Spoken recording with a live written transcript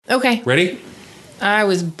Okay. Ready? I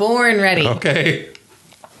was born ready. Okay.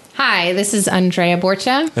 Hi, this is Andrea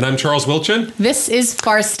Borcha. And I'm Charles Wilchin. This is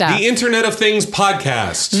Far Stuff. The Internet of Things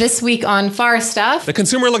podcast. This week on Far Stuff. The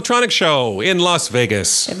Consumer Electronics Show in Las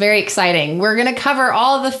Vegas. Very exciting. We're going to cover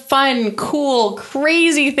all the fun, cool,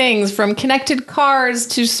 crazy things from connected cars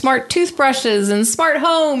to smart toothbrushes and smart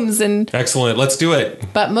homes. And Excellent. Let's do it.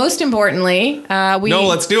 But most importantly, No,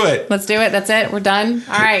 let's do it. Let's do it. That's it. We're done.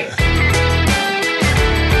 All right.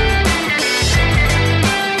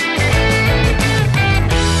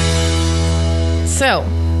 So,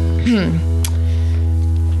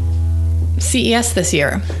 CES this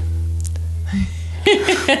year.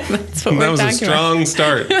 That's what That we're was a talking strong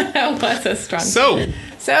start. That was a strong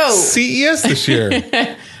So, CES this year.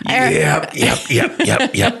 Yep.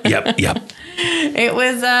 It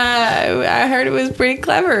was, I heard it was pretty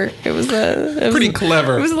clever. It was Pretty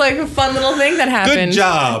clever. It was like a fun little thing that happened. Good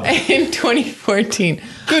job. In 2014.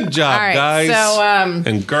 Good job, All right, guys. So,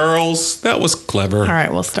 and girls. That was clever. All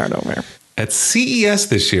right, we'll start over. At CES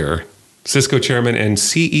this year, Cisco chairman and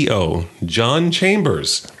CEO John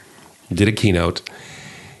Chambers did a keynote.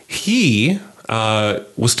 He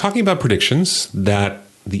was talking about predictions that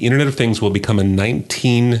the Internet of Things will become a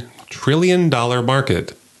 $19 trillion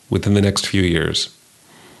market within the next few years.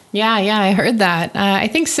 Yeah, I heard that. I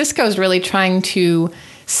think Cisco's really trying to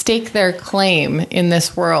stake their claim in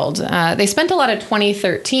this world. They spent a lot of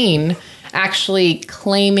 2013 actually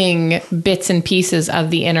claiming bits and pieces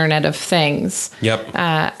of the Internet of Things. Yep.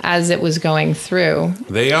 As it was going through.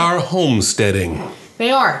 They are homesteading. They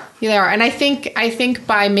are. And I think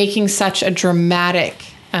by making such a dramatic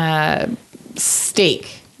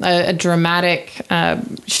stake, a dramatic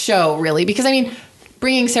show, really, because I mean,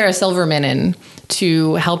 bringing Sarah Silverman in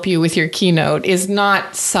to help you with your keynote is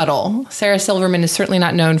not subtle. Sarah Silverman is certainly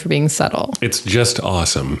not known for being subtle. It's just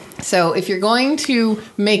awesome. So if you're going to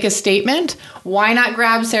make a statement, why not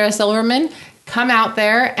grab Sarah Silverman, come out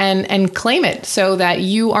there and claim it so that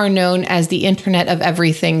you are known as the Internet of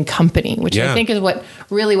Everything company, which I think is what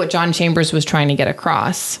John Chambers was trying to get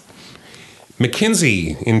across.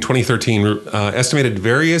 McKinsey in 2013 estimated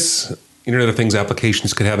various Internet of Things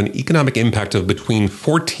applications could have an economic impact of between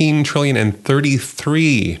 14 trillion and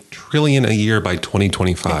 33 trillion a year by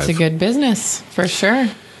 2025. It's a good business, for sure.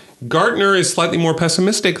 Gartner is slightly more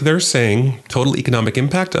pessimistic. They're saying total economic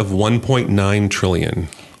impact of 1.9 trillion.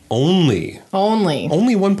 Only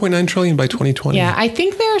 1.9 trillion by 2020. Yeah, I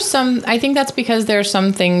think that's because there are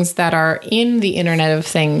some things that are in the Internet of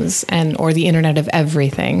Things or the Internet of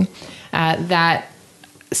Everything that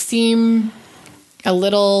seem a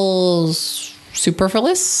little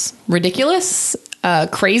superfluous, ridiculous,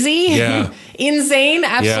 crazy, insane,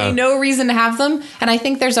 absolutely no reason to have them. And I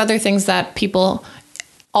think there's other things that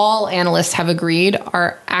all analysts have agreed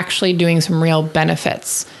are actually doing some real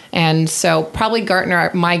benefits. And so probably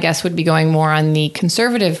Gartner, my guess, would be going more on the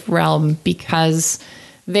conservative realm because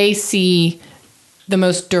they see the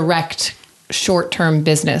most direct short-term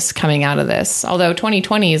business coming out of this. Although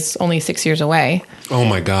 2020 is only 6 years away. Oh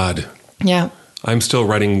my God. Yeah. I'm still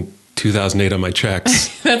writing 2008 on my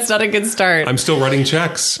checks. That's not a good start. I'm still writing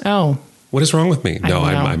checks. Oh. What is wrong with me? No,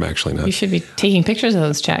 I'm actually not. You should be taking pictures of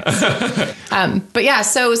those checks. But yeah,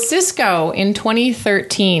 so Cisco in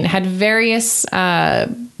 2013 had various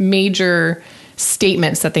major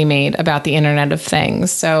statements that they made about the Internet of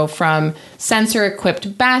Things. So from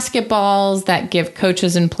sensor-equipped basketballs that give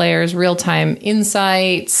coaches and players real-time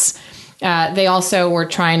insights. They also were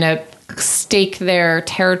trying to stake their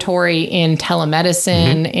territory in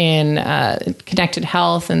telemedicine, in connected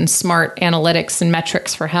health and smart analytics and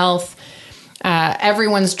metrics for health.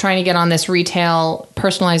 Everyone's trying to get on this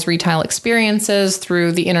personalized retail experiences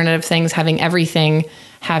through the Internet of Things, having everything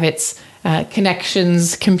have its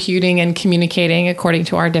connections, computing and communicating according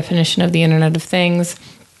to our definition of the Internet of Things.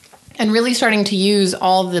 And really starting to use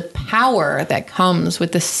all the power that comes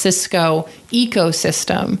with the Cisco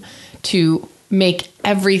ecosystem to make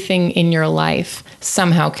everything in your life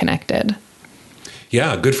somehow connected.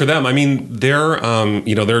 Yeah, good for them. I mean, they're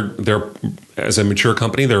as a mature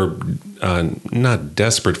company, they're not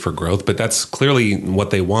desperate for growth, but that's clearly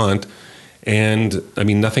what they want. And I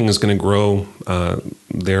mean, nothing is going to grow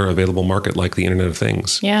their available market like the Internet of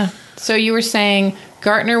Things. Yeah. So you were saying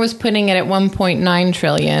Gartner was putting it at 1.9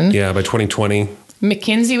 trillion. Yeah, by 2020.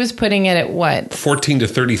 McKinsey was putting it at what? 14 to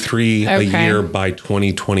 33 a year by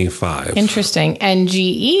 2025. Interesting. And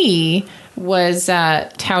GE was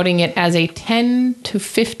touting it as a $10 to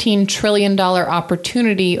 $15 trillion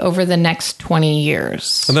opportunity over the next 20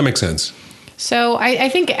 years. Well, that makes sense. So I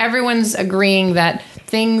think everyone's agreeing that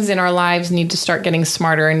things in our lives need to start getting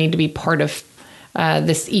smarter and need to be part of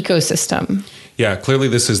this ecosystem. Yeah, clearly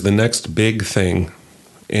this is the next big thing.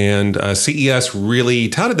 And CES really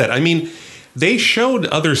touted that. I mean, they showed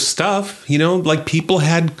other stuff, like people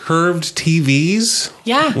had curved TVs.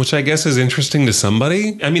 Yeah. Which I guess is interesting to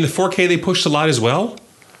somebody. I mean, the 4K they pushed a lot as well.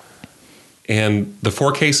 And the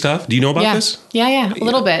 4K stuff, do you know about this? Yeah, a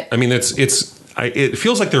little bit. I mean, it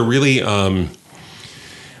feels like they're really, I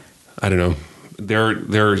don't know.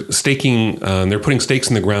 They're staking. They're putting stakes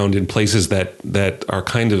in the ground in places that are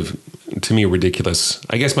kind of, to me, ridiculous.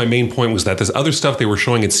 I guess my main point was that this other stuff they were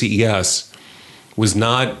showing at CES was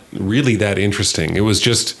not really that interesting. It was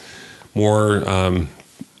just more, I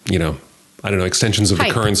don't know, extensions of hype.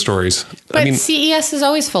 The current stories. But CES is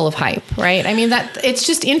always full of hype, right? I mean, that it's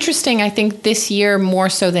just interesting. I think this year more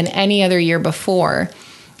so than any other year before.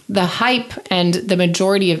 The hype and the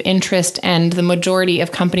majority of interest and the majority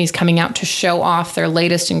of companies coming out to show off their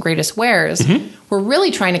latest and greatest wares were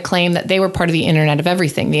really trying to claim that they were part of the Internet of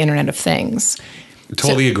Everything, the Internet of Things.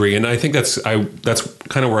 Totally agree. And I think that's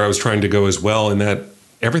kind of where I was trying to go as well, in that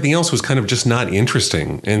everything else was kind of just not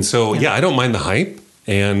interesting. And so, I don't mind the hype.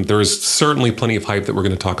 And there's certainly plenty of hype that we're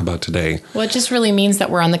going to talk about today. Well, it just really means that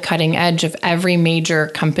we're on the cutting edge of every major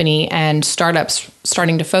company and startups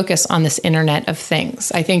starting to focus on this Internet of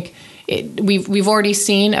Things. I think we've already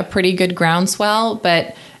seen a pretty good groundswell,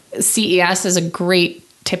 but CES is a great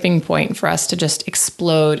tipping point for us to just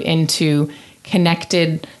explode into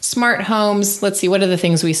connected smart homes. Let's see, what are the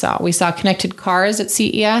things we saw? We saw connected cars at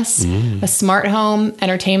CES, a smart home,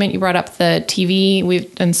 entertainment. You brought up the TV.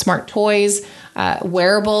 We've done smart toys.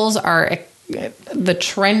 Wearables are the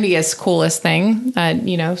trendiest, coolest thing.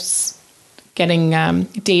 Getting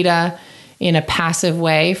data in a passive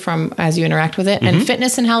way from as you interact with it. And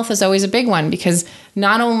fitness and health is always a big one, because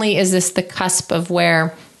not only is this the cusp of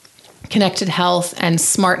where connected health and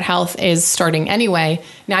smart health is starting anyway,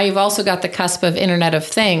 now you've also got the cusp of Internet of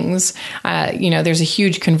Things. There's a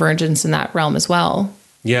huge convergence in that realm as well.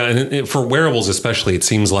 Yeah, and for wearables especially, it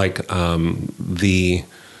seems like the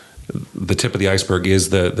tip of the iceberg is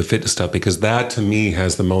the fitness stuff, because that to me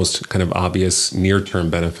has the most kind of obvious near-term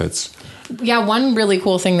benefits. Yeah, one really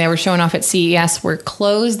cool thing they were showing off at CES were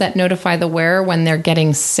clothes that notify the wearer when they're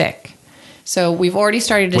getting sick. So we've already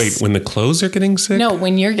started to... Wait, when the clothes are getting sick? No,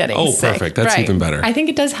 when you're getting sick. Oh, perfect. That's even better. I think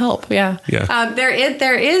it does help, yeah.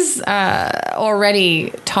 There is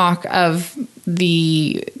already talk of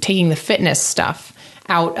taking the fitness stuff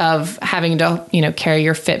out of having to, carry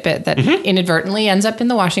your Fitbit that inadvertently ends up in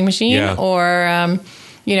the washing machine, or,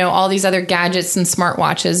 all these other gadgets and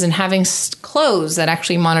smartwatches, and having clothes that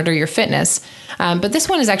actually monitor your fitness. But this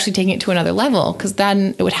one is actually taking it to another level, because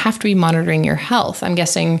then it would have to be monitoring your health. I'm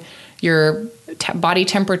guessing your body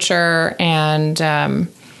temperature and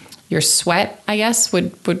your sweat, I guess,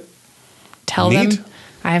 would tell them.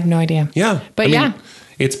 I have no idea. Yeah. But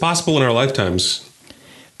it's possible in our lifetimes.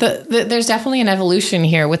 There's definitely an evolution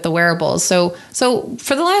here with the wearables. So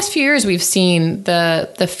for the last few years, we've seen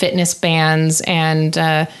the fitness bands and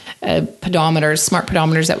pedometers, smart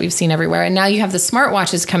pedometers that we've seen everywhere. And now you have the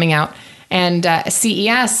smartwatches coming out. And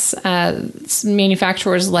CES,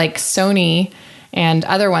 manufacturers like Sony and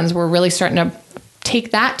other ones were really starting to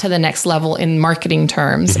take that to the next level in marketing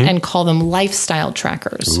terms and call them lifestyle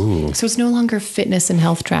trackers. Ooh. So it's no longer fitness and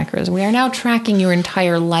health trackers. We are now tracking your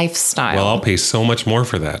entire lifestyle. Well, I'll pay so much more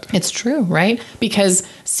for that. It's true, right? Because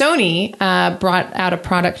Sony brought out a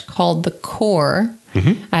product called the Core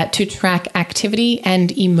to track activity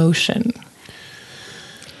and emotion.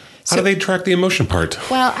 How do they track the emotion part?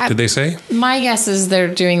 Well, did they say? My guess is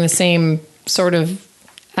they're doing the same sort of...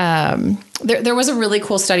 There was a really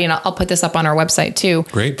cool study, and I'll put this up on our website too.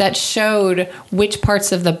 Great. That showed which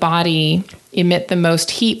parts of the body emit the most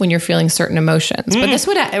heat when you're feeling certain emotions. But this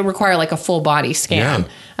would require like a full body scan.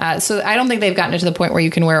 Yeah. So I don't think they've gotten it to the point where you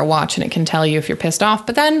can wear a watch and it can tell you if you're pissed off.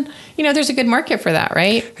 But then, there's a good market for that,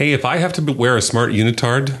 right? Hey, if I have to wear a smart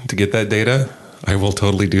unitard to get that data, I will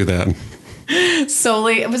totally do that.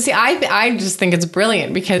 Solely, but see, I just think it's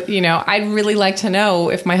brilliant, because I'd really like to know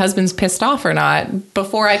if my husband's pissed off or not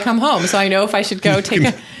before I come home, so I know if I should go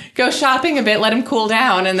go shopping a bit, let him cool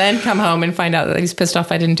down, and then come home and find out that he's pissed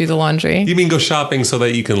off I didn't do the laundry. You mean go shopping so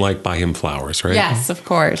that you can buy him flowers, right? Yes, of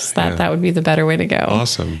course. That would be the better way to go.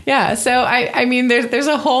 Awesome. Yeah. So I mean, there's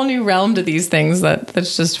a whole new realm to these things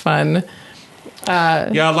that's just fun.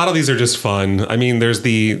 A lot of these are just fun. I mean, there's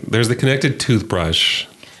the connected toothbrush.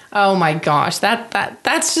 Oh my gosh,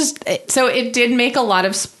 that's just so it did make a lot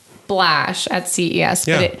of splash at CES,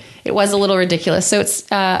 but it was a little ridiculous. So it's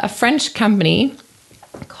a French company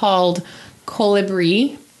called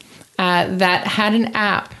Colibri that had an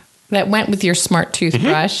app that went with your smart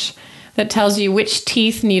toothbrush that tells you which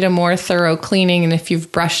teeth need a more thorough cleaning and if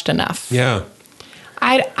you've brushed enough. Yeah.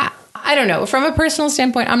 I don't know. From a personal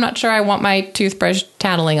standpoint, I'm not sure I want my toothbrush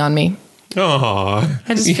tattling on me. Oh,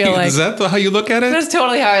 I just feel like... Is that how you look at it? That's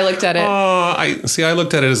totally how I looked at it. I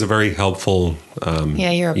looked at it as a very helpful,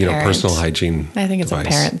 you're a parent. personal hygiene I think it's device. a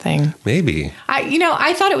parent thing. Maybe.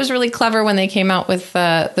 I thought it was really clever when they came out with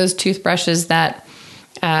those toothbrushes that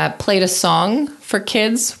played a song for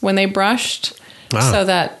kids when they brushed. So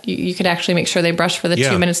that you could actually make sure they brush for the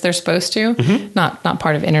 2 minutes they're supposed to. Mm-hmm. Not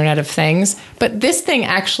part of Internet of Things. But this thing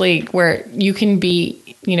actually where you can be,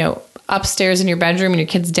 upstairs in your bedroom and your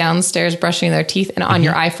kid's downstairs brushing their teeth. And on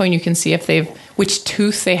your iPhone, you can see which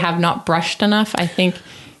tooth they have not brushed enough, I think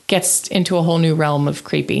gets into a whole new realm of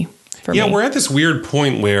creepy for me. Yeah, we're at this weird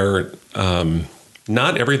point where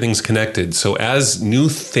not everything's connected. So as new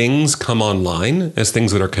things come online, as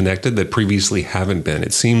things that are connected that previously haven't been,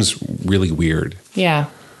 it seems really weird. Yeah.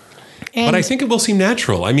 But I think it will seem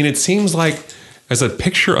natural. I mean, it seems like as a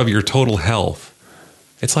picture of your total health,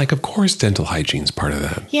 it's like, of course, dental hygiene is part of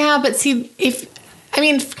that. Yeah, but see,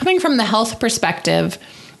 coming from the health perspective,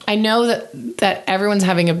 I know that everyone's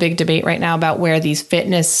having a big debate right now about where these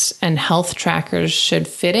fitness and health trackers should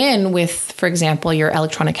fit in with, for example, your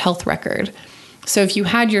electronic health record. So if you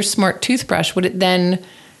had your smart toothbrush, would it then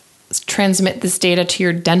transmit this data to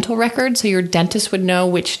your dental record so your dentist would know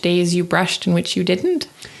which days you brushed and which you didn't?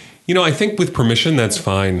 I think with permission, that's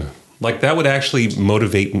fine. Like that would actually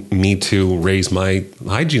motivate me to raise my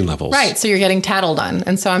hygiene levels. Right. So you're getting tattled on.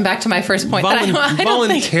 And so I'm back to my first point.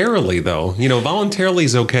 Voluntarily, though. Voluntarily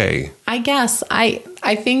is okay. I guess. I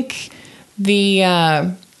think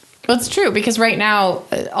it's true because right now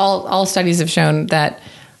all studies have shown that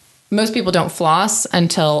most people don't floss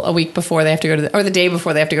until a week before they have to go to or the day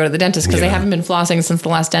before they have to go to the dentist because they haven't been flossing since the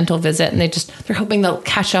last dental visit and they're hoping they'll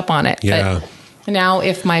catch up on it. Yeah. But now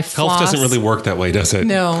if my floss... Health doesn't really work that way, does it?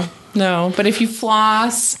 No. But if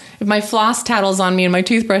my floss tattles on me and my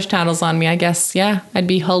toothbrush tattles on me, I guess, I'd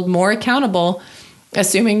be held more accountable,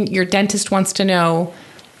 assuming your dentist wants to know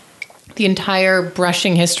the entire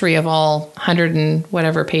brushing history of all 100 and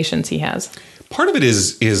whatever patients he has. Part of it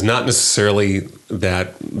is not necessarily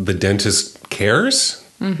that the dentist cares,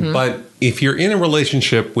 but if you're in a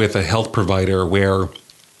relationship with a health provider where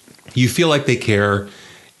you feel like they care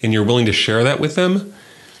and you're willing to share that with them,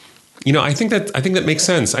 I think that makes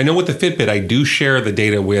sense. I know with the Fitbit, I do share the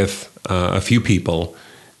data with a few people.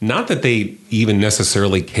 Not that they even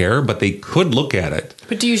necessarily care, but they could look at it.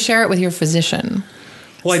 But do you share it with your physician?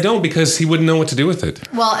 Well, I don't because he wouldn't know what to do with it.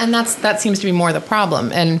 Well, and that seems to be more the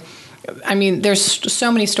problem. And I mean, there's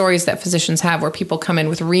so many stories that physicians have where people come in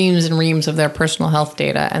with reams and reams of their personal health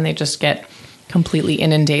data and they just get completely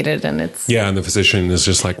inundated and it's... Yeah, and the physician is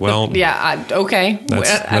just like, well... Okay.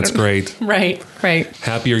 That's great. Right.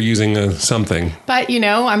 Happy you're using something. But,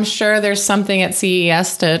 I'm sure there's something at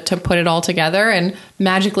CES to put it all together and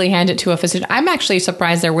magically hand it to a physician. I'm actually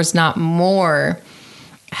surprised there was not more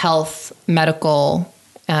health medical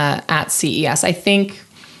at CES. I think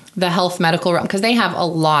the health medical realm, because they have a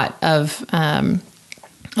lot of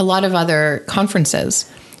other conferences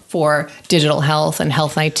for digital health and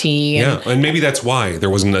health IT. And maybe that's why there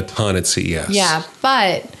wasn't a ton at CES. Yeah,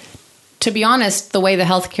 but to be honest, the way the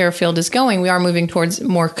healthcare field is going, we are moving towards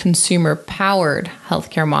more consumer-powered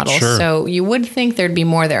healthcare models. Sure. So you would think there'd be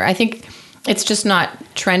more there. I think it's just not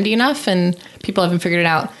trendy enough, and people haven't figured it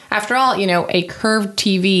out. After all, a curved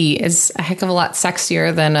TV is a heck of a lot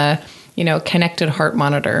sexier than a connected heart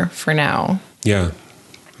monitor for now. Yeah.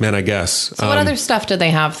 Man, I guess. So what other stuff did they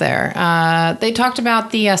have there? They talked about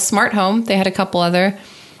the smart home. They had a couple other.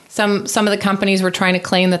 Some of the companies were trying to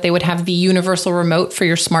claim that they would have the universal remote for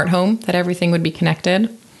your smart home, that everything would be connected.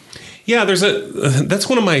 Yeah, that's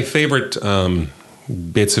one of my favorite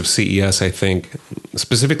bits of CES, I think,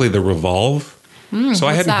 specifically the Revolve. So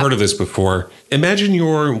I hadn't heard of this before. Imagine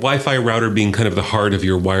your Wi-Fi router being kind of the heart of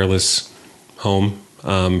your wireless home.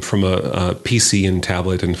 From a PC and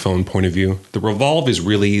tablet and phone point of view. The Revolve is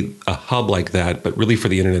really a hub like that, but really for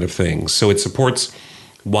the Internet of Things. So it supports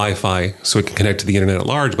Wi-Fi, so it can connect to the Internet at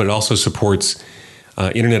large, but it also supports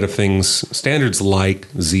Internet of Things standards like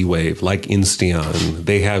Z-Wave, like Insteon.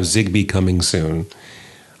 They have Zigbee coming soon.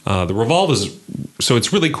 The Revolve so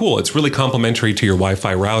it's really cool. It's really complementary to your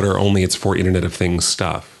Wi-Fi router, only it's for Internet of Things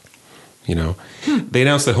stuff. They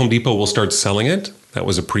announced that Home Depot will start selling it. That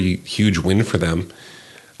was a pretty huge win for them.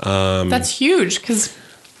 That's huge because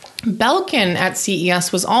Belkin at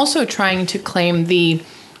CES was also trying to claim the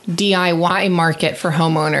DIY market for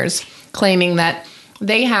homeowners, claiming that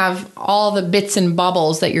they have all the bits and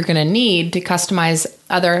baubles that you're going to need to customize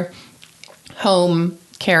other home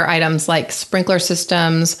care items like sprinkler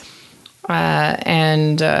systems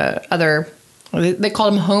and other, they call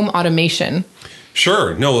them home automation.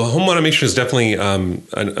 Sure. No, home automation is definitely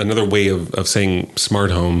another way of saying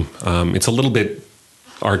smart home. It's a little bit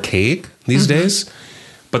archaic these days,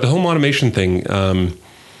 but the home automation thing,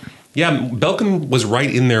 Belkin was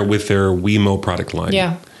right in there with their Wemo product line.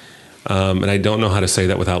 Yeah. And I don't know how to say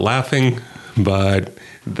that without laughing, but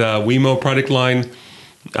the Wemo product line,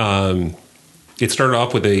 it started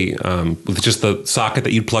off with with just the socket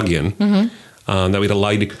that you'd plug in, that would allow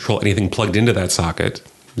you to control anything plugged into that socket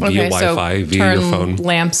via Wi-Fi, via your phone. Turn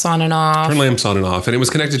lamps on and off. Turn lamps on and off. And it was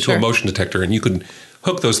connected to a motion detector, and you could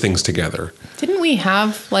hook those things together. Didn't we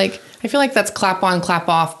have, I feel like that's clap on, clap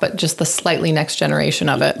off, but just the slightly next generation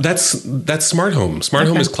of it. That's smart home. Smart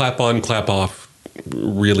home is clap on, clap off.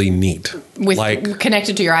 Really neat.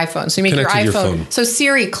 Connected to your iPhone. So you make your iPhone. So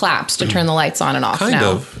Siri claps to turn the lights on and off kind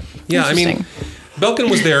now. of. Yeah, I mean, Belkin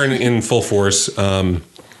was there in full force. The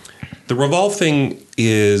Revolve thing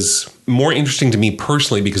is more interesting to me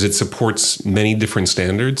personally because it supports many different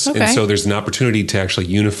standards. Okay. And so there's an opportunity to actually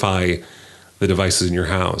unify the devices in your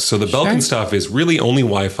house. So the Belkin stuff is really only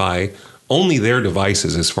Wi-Fi, only their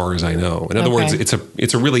devices as far as I know. In other words,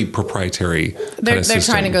 it's a really proprietary kind of system. They're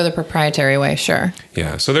trying to go the proprietary way, sure.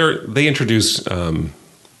 Yeah, so they introduced a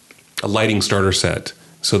lighting starter set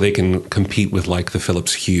so they can compete with the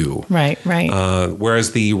Philips Hue. Right.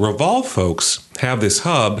 Whereas the Revolve folks have this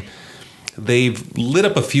hub. They've lit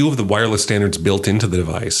up a few of the wireless standards built into the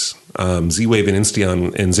device. Z-Wave and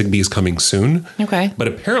Insteon and Zigbee is coming soon. Okay. But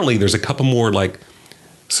apparently there's a couple more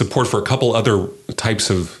support for a couple other types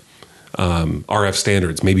of RF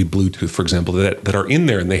standards, maybe Bluetooth, for example, that are in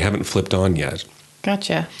there and they haven't flipped on yet.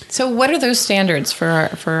 Gotcha. So what are those standards for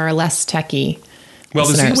our less techie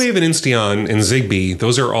listeners? The Z-Wave and Insteon and Zigbee,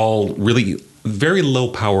 those are all really very low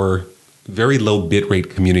power, very low bitrate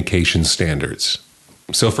communication standards.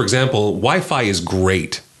 So, for example, Wi-Fi is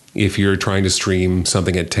great if you're trying to stream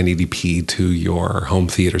something at 1080p to your home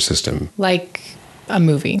theater system. Like a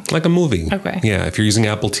movie. Like a movie. Okay. Yeah, if you're using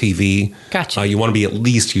Apple TV, gotcha. You want to be at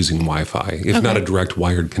least using Wi-Fi, if not a direct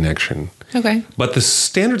wired connection. Okay. But the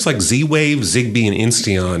standards like Z-Wave, Zigbee, and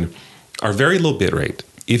Insteon are very low bitrate.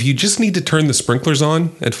 If you just need to turn the sprinklers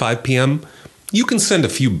on at 5 p.m., you can send a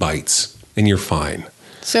few bytes and you're fine.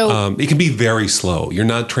 So it can be very slow. You're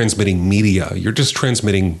not transmitting media. You're just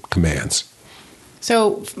transmitting commands.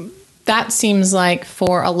 So that seems like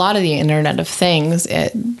for a lot of the Internet of Things,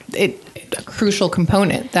 it a crucial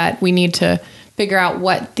component that we need to figure out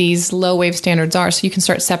what these low wave standards are so you can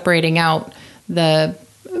start separating out the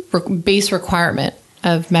base requirement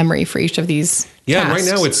of memory for each of these tasks. Right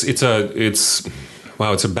now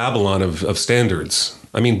it's a Babylon of standards.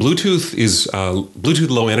 I mean, Bluetooth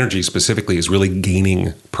Low Energy specifically is really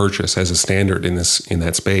gaining purchase as a standard in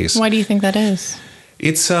that space. Why do you think that is?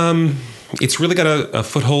 It's really got a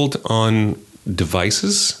foothold on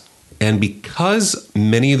devices, and because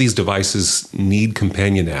many of these devices need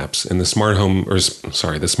companion apps, and the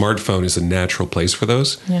smartphone is a natural place for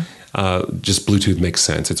those. Yeah. Just Bluetooth makes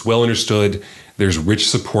sense. It's well understood. There's rich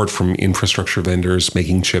support from infrastructure vendors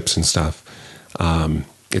making chips and stuff.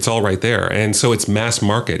 It's all right there. And so it's mass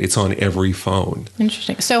market. It's on every phone.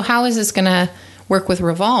 Interesting. So how is this going to work with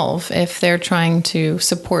Revolve if they're trying to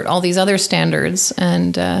support all these other standards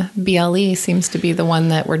and BLE seems to be the one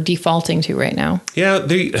that we're defaulting to right now? Yeah,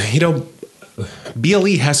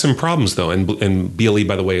 BLE has some problems though. And BLE,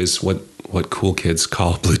 by the way, is what cool kids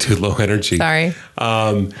call Bluetooth Low Energy. Sorry.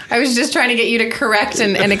 I was just trying to get you to correct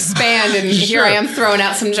and expand, and sure. Here I am throwing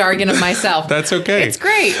out some jargon of myself. That's okay. It's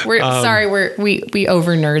great. We're sorry. We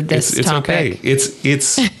over nerd this topic. Okay.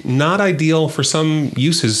 It's not ideal for some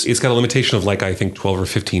uses. It's got a limitation of I think 12 or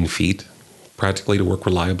 15 feet, practically, to work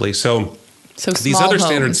reliably. So these other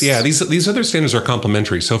standards, these other standards are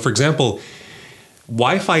complementary. So for example,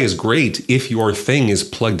 Wi-Fi is great if your thing is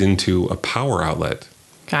plugged into a power outlet.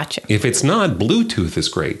 Gotcha. If it's not, Bluetooth is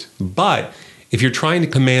great. But if you're trying to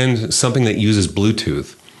command something that uses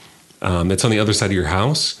Bluetooth that's on the other side of your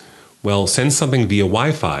house, well, send something via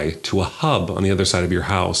Wi-Fi to a hub on the other side of your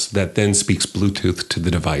house that then speaks Bluetooth to the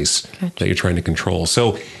device that you're trying to control.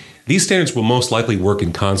 So these standards will most likely work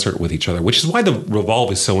in concert with each other, which is why the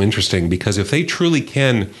Revolve is so interesting, because if they truly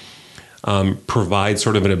can provide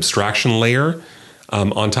sort of an abstraction layer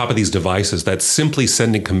on top of these devices that's simply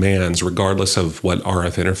sending commands regardless of what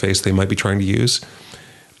RF interface they might be trying to use,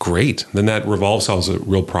 great. Then that Revolve solves a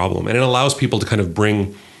real problem. And it allows people to kind of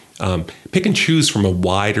pick and choose from a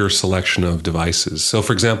wider selection of devices. So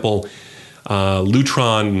for example,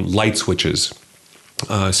 Lutron light switches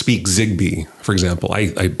speak Zigbee, for example.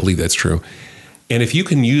 I believe that's true. And if you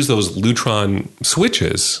can use those Lutron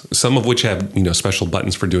switches, some of which have special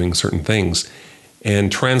buttons for doing certain things,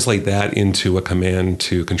 and translate that into a command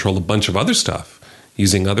to control a bunch of other stuff,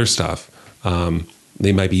 using other stuff.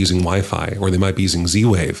 They might be using Wi-Fi, or they might be using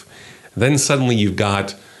Z-Wave. Then suddenly you've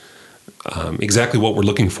got exactly what we're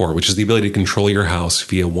looking for, which is the ability to control your house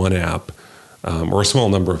via one app or a small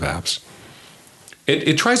number of apps.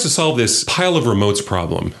 It tries to solve this pile of remotes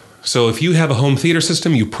problem. So if you have a home theater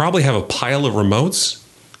system, you probably have a pile of remotes,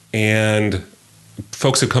 and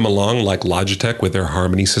folks have come along like Logitech with their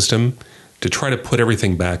Harmony system to try to put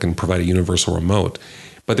everything back and provide a universal remote.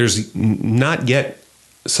 But there's not yet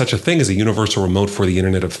such a thing as a universal remote for the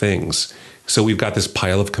Internet of Things. So we've got this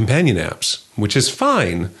pile of companion apps, which is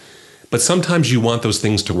fine, but sometimes you want those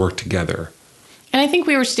things to work together. And I think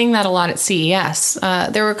we were seeing that a lot at CES.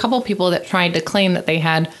 There were a couple of people that tried to claim that they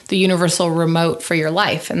had the universal remote for your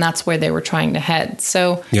life, and that's where they were trying to head.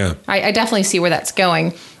 So yeah. I definitely see where that's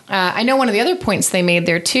going. I know one of the other points they made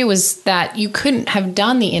there, too, was that you couldn't have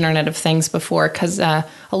done the Internet of Things before because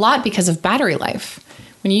of battery life.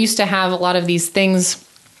 When you used to have a lot of these things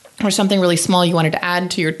or something really small you wanted to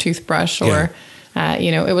add to your toothbrush or,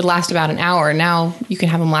 it would last about an hour. Now you can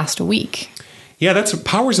have them last a week. Yeah,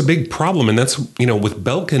 power's a big problem. And that's, with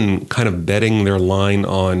Belkin kind of betting their line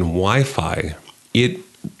on Wi-Fi, it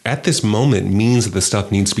at this moment means that the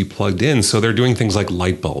stuff needs to be plugged in. So they're doing things like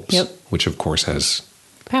light bulbs, which of course has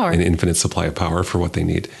power, an infinite supply of power for what they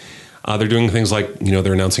need. They're doing things like,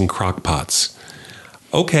 they're announcing crock pots.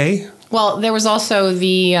 Okay. Well, there was also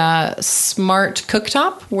the smart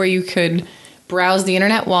cooktop where you could browse the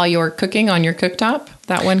internet while you're cooking on your cooktop.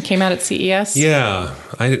 That one came out at CES. Yeah.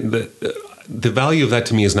 The value of that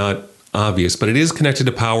to me is not obvious, but it is connected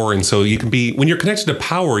to power. And so when you're connected to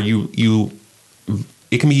power,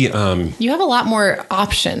 it can be, you have a lot more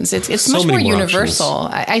options. It's so much more universal.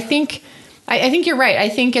 I think you're right. I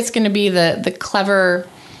think it's going to be the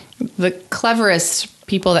cleverest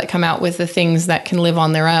people that come out with the things that can live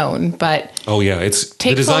on their own. But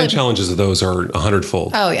the design challenges of those are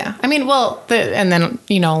 100-fold. Oh yeah. I mean, and then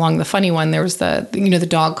along the funny one, there was the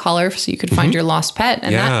dog collar, so you could find your lost pet,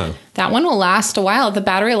 and that one will last a while. The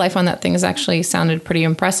battery life on that thing has actually sounded pretty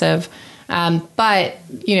impressive. But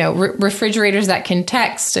refrigerators that can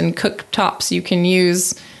text and cooktops you can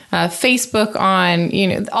use. Facebook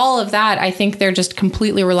on, all of that, I think they're just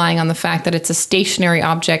completely relying on the fact that it's a stationary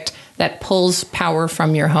object that pulls power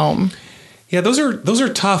from your home. Yeah, those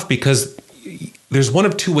are tough because there's one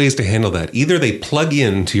of two ways to handle that. Either they plug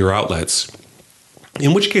in to your outlets,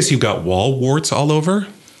 in which case you've got wall warts all over.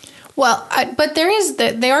 Well, but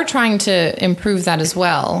they are trying to improve that as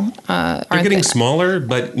well. They're getting smaller,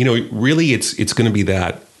 but really it's going to be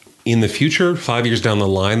that. In the future, 5 years down the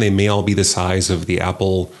line, they may all be the size of the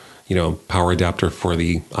Apple, power adapter for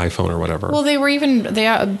the iPhone or whatever. Well, they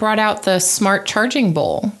brought out the smart charging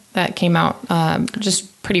bowl that came out just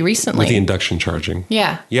pretty recently. With the induction charging.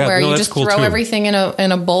 Yeah. Where you just throw everything in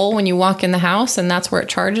a bowl when you walk in the house, and that's where it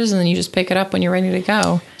charges, and then you just pick it up when you're ready to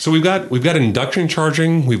go. So we've got induction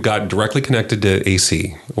charging, we've got directly connected to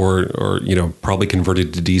AC, or probably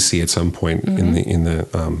converted to DC at some point in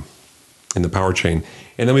the power chain.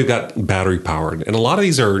 And then we've got battery powered. And a lot of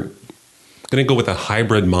these are going to go with a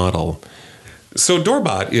hybrid model. So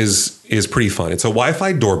Doorbot is pretty fun. It's a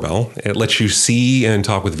Wi-Fi doorbell. It lets you see and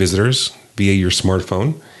talk with visitors via your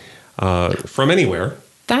smartphone from anywhere.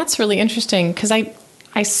 That's really interesting because I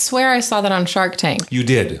swear I saw that on Shark Tank. You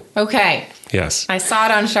did. Okay. Yes. I saw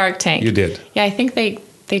it on Shark Tank. You did. Yeah, I think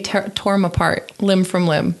they tore them apart limb from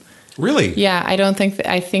limb. Really? Yeah,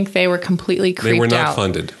 I think they were completely creeped out. They were not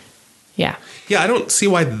funded. Yeah. Yeah, I don't see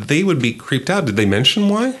why they would be creeped out. Did they mention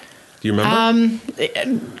why? Do you remember?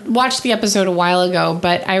 Watched the episode a while ago,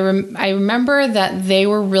 but I remember that they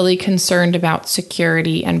were really concerned about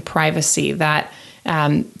security and privacy, that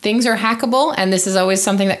things are hackable, and this is always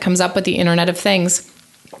something that comes up with the Internet of Things.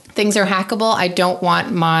 Things are hackable. I don't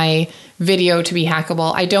want my video to be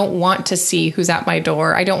hackable. I don't want to see who's at my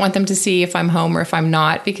door. I don't want them to see if I'm home or if I'm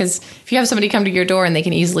not, because if you have somebody come to your door and they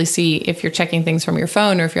can easily see if you're checking things from your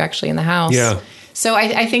phone or if you're actually in the house. Yeah. So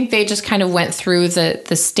I think they just kind of went through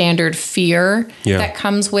the standard fear that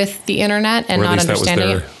comes with the internet and not understanding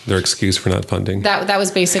that was their excuse for not funding. That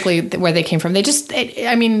was basically where they came from. They just,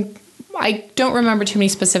 I don't remember too many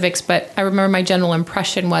specifics, but I remember my general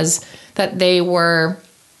impression was that they were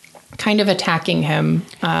kind of attacking him.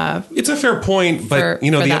 It's a fair point, but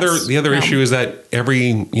the other issue is that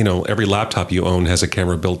every laptop you own has a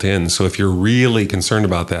camera built in. So if you're really concerned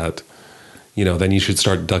about that, then you should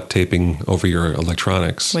start duct taping over your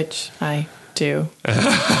electronics. Which I do.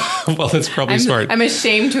 Well, that's probably smart. I'm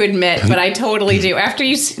ashamed to admit, but I totally do. After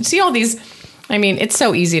you see all these I mean, it's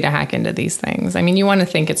so easy to hack into these things. I mean, you want to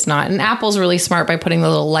think it's not. And Apple's really smart by putting the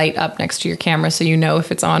little light up next to your camera so you know if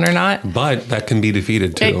it's on or not. But that can be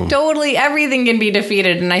defeated too. Everything can be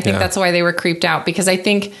defeated. And I think that's why they were creeped out, because I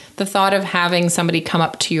think the thought of having somebody come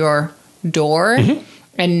up to your door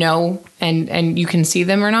and know and you can see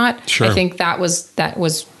them or not, Sure. I think that was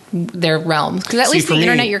their realm. Because at least the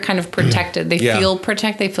internet, you're kind of protected. They feel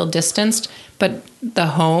protected, they feel distanced. But the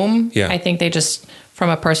home, I think they just, from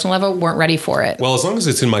a personal level, weren't ready for it. Well, as long as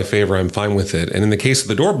it's in my favor, I'm fine with it. And in the case of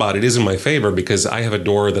the doorbot, it is in my favor because I have a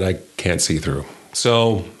door that I can't see through.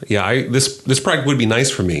 So, this product would be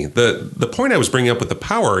nice for me. The point I was bringing up with the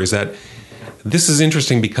power is that this is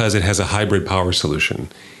interesting because it has a hybrid power solution.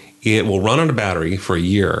 It will run on a battery for a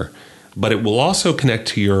year, but it will also connect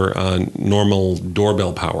to your normal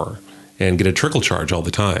doorbell power and get a trickle charge all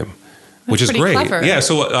the time. Which is great. Clever. Yeah,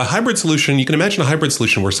 so a hybrid solution, you can imagine a hybrid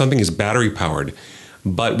solution where something is battery powered,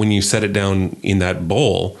 but when you set it down in that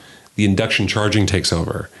bowl, the induction charging takes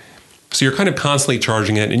over. So you're kind of constantly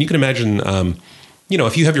charging it. And you can imagine,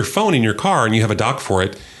 if you have your phone in your car and you have a dock for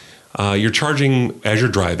it, you're charging as you're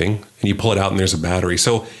driving and you pull it out and there's a battery.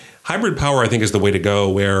 So hybrid power, I think, is the way to go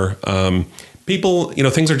where people,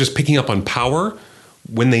 things are just picking up on power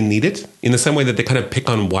when they need it, in the same way that they kind of pick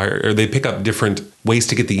on wire, or they pick up different ways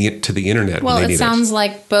to get to the internet. Well, when they need it sounds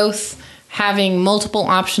like both having multiple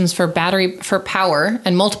options for power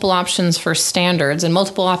and multiple options for standards and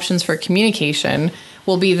multiple options for communication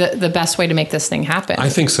will be the best way to make this thing happen. I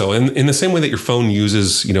think so. And in the same way that your phone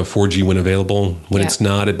uses, 4G when available, when it's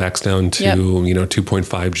not, it backs down to,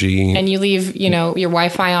 2.5G. And you leave, your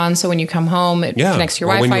Wi-Fi on, so when you come home, it connects to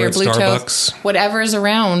your Wi-Fi or Bluetooth. Starbucks. Whatever's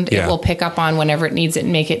around, it will pick up on whenever it needs it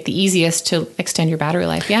and make it the easiest to extend your battery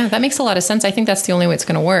life. Yeah, that makes a lot of sense. I think that's the only way it's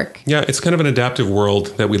going to work. Yeah, it's kind of an adaptive world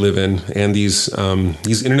that we live in. And these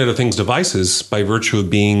Internet of Things devices, by virtue of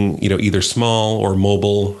being, either small or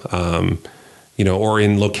mobile, or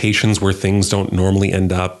in locations where things don't normally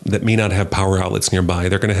end up, that may not have power outlets nearby,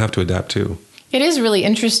 they're going to have to adapt too. It is really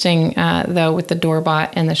interesting, though, with the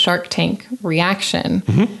Doorbot and the Shark Tank reaction,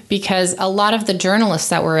 because a lot of the journalists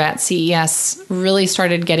that were at CES really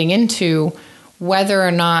started getting into whether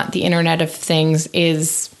or not the Internet of Things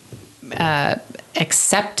is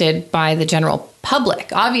accepted by the general public.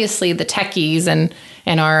 Obviously, the techies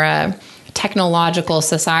and our technological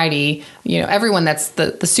society, everyone that's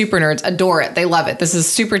the super nerds adore it. They love it. This is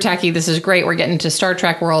super techy. This is great. We're getting to Star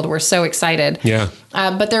Trek world. We're so excited. Yeah.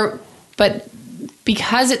 But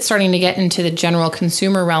because it's starting to get into the general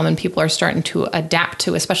consumer realm and people are starting to adapt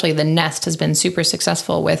to, especially the Nest has been super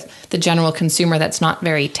successful with the general consumer that's not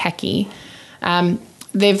very techy.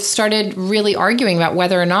 They've started really arguing about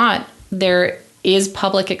whether or not there is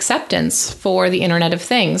public acceptance for the Internet of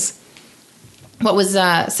Things.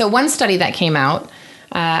 So one study that came out,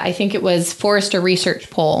 I think it was Forrester Research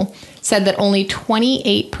poll, said that only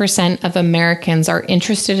 28% of Americans are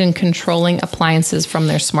interested in controlling appliances from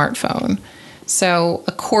their smartphone. So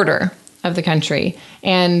a quarter of the country.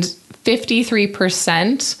 And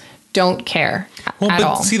 53% don't care at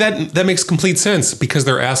all. See, that makes complete sense because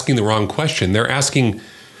they're asking the wrong question. They're asking,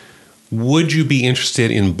 would you be interested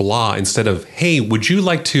in blah, instead of, hey, would you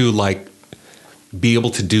like to be able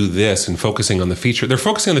to do this, and focusing on the feature. They're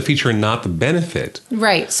focusing on the feature and not the benefit.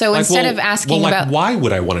 Right. So instead of asking about why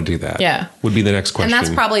would I want to do that? Yeah. Would be the next question. And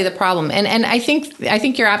that's probably the problem. And I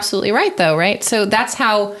think you're absolutely right though, right? So that's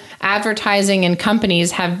how advertising and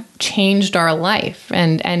companies have changed our life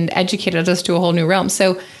and educated us to a whole new realm.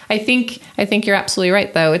 So I think you're absolutely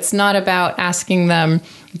right though. It's not about asking them,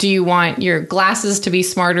 do you want your glasses to be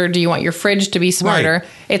smarter? Do you want your fridge to be smarter? Right.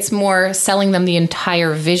 It's more selling them the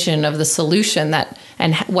entire vision of the solution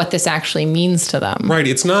and what this actually means to them. Right.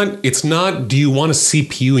 It's not, do you want a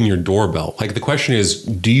CPU in your doorbell? Like the question is,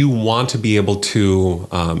 do you want to be able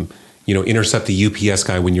to, intercept the UPS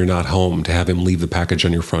guy when you're not home to have him leave the package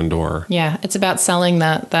on your front door? Yeah. It's about selling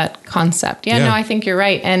that concept. Yeah, no, I think you're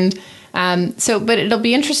right. And but it'll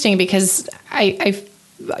be interesting because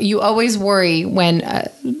you always worry when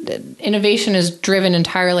innovation is driven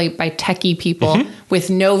entirely by techie people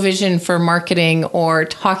with no vision for marketing or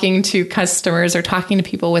talking to customers or talking to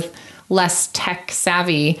people with less tech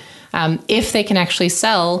savvy, if they can actually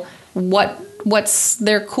sell what's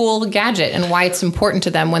their cool gadget and why it's important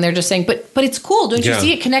to them when they're just saying, but it's cool. Don't you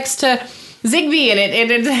see it connects to Zigbee and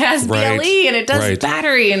it has BLE and it does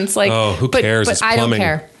battery and it's like, oh, who cares? But I don't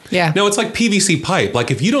care. Yeah. No, it's like PVC pipe.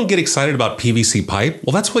 Like if you don't get excited about PVC pipe,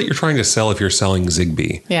 well, that's what you're trying to sell if you're selling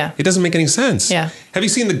Zigbee. Yeah. It doesn't make any sense. Yeah. Have you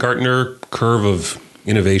seen the Gartner curve of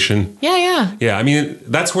innovation? Yeah. Yeah. I mean,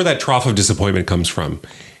 that's where that trough of disappointment comes from.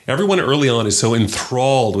 Everyone early on is so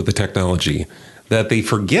enthralled with the technology that they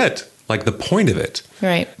forget like the point of it.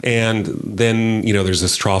 Right. And then, there's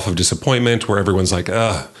this trough of disappointment where everyone's like,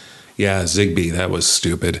 yeah, Zigbee, that was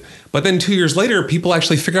stupid. But then 2 years later, people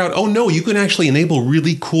actually figure out, oh no, you can actually enable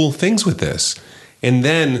really cool things with this. And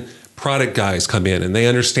then product guys come in and they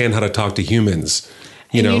understand how to talk to humans.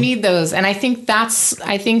 You need those. And I think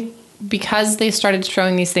because they started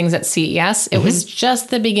showing these things at CES, it was just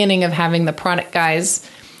the beginning of having the product guys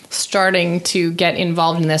starting to get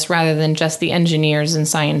involved in this rather than just the engineers and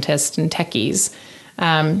scientists and techies.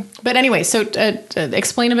 But anyway, so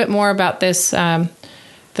explain a bit more about this,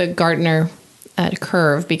 the Gartner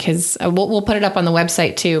curve, because we'll put it up on the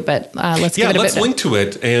website too, but let's link to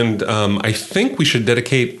it. And I think we should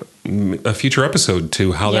dedicate a future episode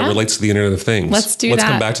to how that relates to the Internet of Things. Let's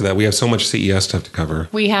come back to that. We have so much CES stuff to cover.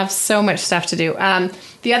 We have so much stuff to do.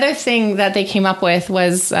 The other thing that they came up with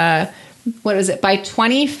was, what is it? By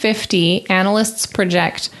 2050, analysts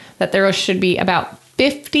project that there should be about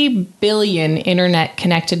 50 billion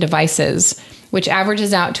internet-connected devices, which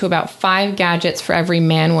averages out to about 5 gadgets for every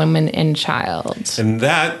man, woman, and child. And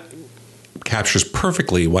that captures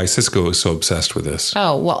perfectly why Cisco is so obsessed with this.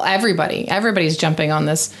 Oh, well, everybody's jumping on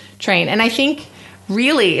this train. And I think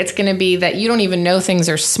really it's going to be that you don't even know things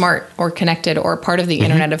are smart or connected or part of the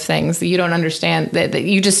Internet of Things, that you don't understand, that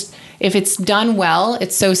you just, if it's done well,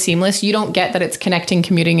 it's so seamless, you don't get that it's connecting,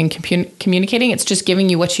 commuting, and communicating. It's just giving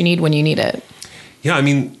you what you need when you need it. Yeah, I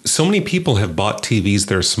mean, so many people have bought TVs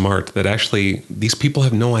that are smart that actually these people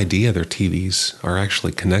have no idea their TVs are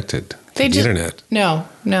actually connected to the internet. No.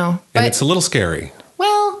 And it's a little scary.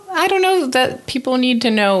 Well, I don't know that people need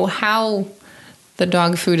to know how the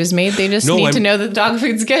dog food is made. They just need to know that dog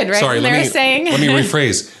food's good, right? Sorry, let me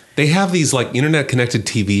rephrase. They have these like internet connected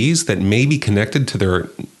TVs that may be connected to their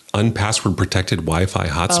unpassword protected Wi-Fi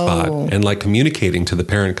hotspot and like communicating to the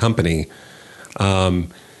parent company.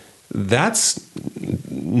 That's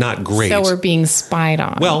not great. So we're being spied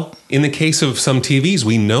on. Well, in the case of some TVs,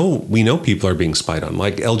 we know people are being spied on.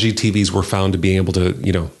 Like LG TVs were found to be able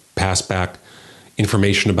to, pass back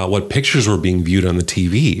information about what pictures were being viewed on the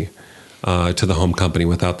TV to the home company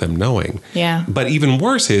without them knowing. Yeah. But even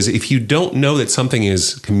worse is if you don't know that something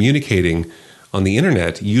is communicating on the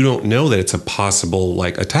internet, you don't know that it's a possible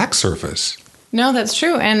like attack surface. No, that's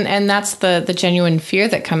true. And that's the genuine fear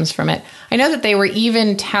that comes from it. I know that they were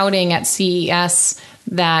even touting at CES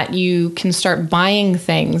that you can start buying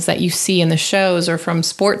things that you see in the shows or from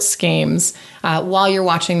sports games while you're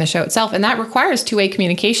watching the show itself. And that requires two-way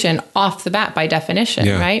communication off the bat by definition,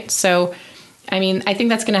 right? So, I mean, I think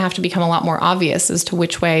that's going to have to become a lot more obvious as to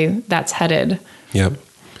which way that's headed. Yep.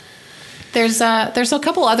 There's a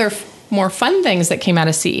couple other more fun things that came out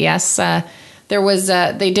of CES.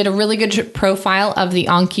 They did a really good profile of the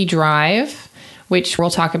Anki Drive, which we'll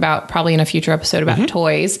talk about probably in a future episode about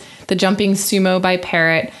toys. The Jumping Sumo by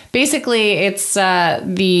Parrot. Basically, it's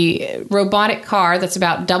the robotic car that's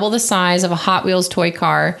about double the size of a Hot Wheels toy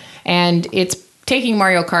car, and it's taking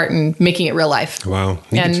Mario Kart and making it real life. Wow.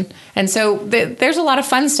 And so there's a lot of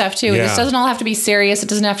fun stuff, too. Yeah. This doesn't all have to be serious. It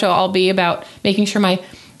doesn't have to all be about making sure my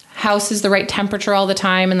house is the right temperature all the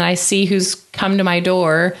time and that I see who's come to my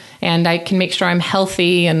door and I can make sure I'm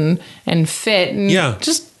healthy and fit. And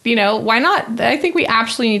just, why not? I think we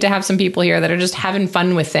absolutely need to have some people here that are just having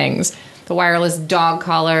fun with things. The wireless dog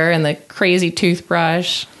collar and the crazy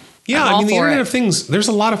toothbrush. Yeah, I mean, the Internet of Things, there's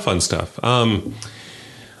a lot of fun stuff.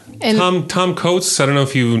 Tom Coates, I don't know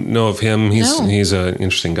if you know of him. He's an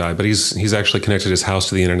interesting guy, but he's actually connected his house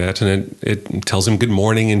to the internet, and it tells him good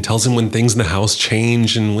morning and tells him when things in the house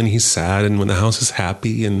change and when he's sad and when the house is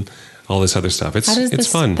happy and all this other stuff.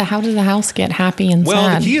 It's fun. How does the house get happy and sad?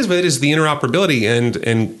 Well, the key of it is the interoperability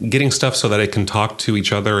and getting stuff so that it can talk to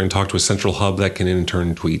each other and talk to a central hub that can in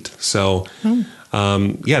turn tweet. So,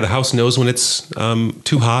 the house knows when it's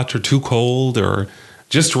too hot or too cold or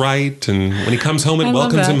just right, and when he comes home, it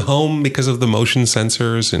welcomes him home because of the motion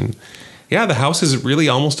sensors, and the house is really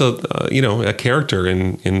almost a character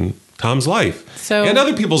in Tom's life and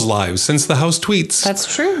other people's lives since the house tweets.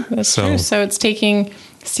 That's true. That's true. So it's taking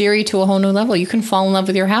Siri to a whole new level. You can fall in love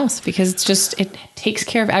with your house because it takes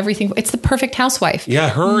care of everything. It's the perfect housewife.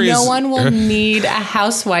 Yeah, no one will need a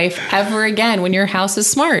housewife ever again when your house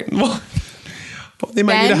is smart. Well, they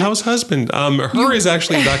might need a house husband. Her is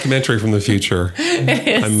actually a documentary from the future. It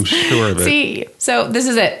is. I'm sure of it. See, so this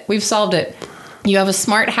is it. We've solved it. You have a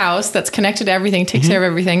smart house that's connected to everything, takes care of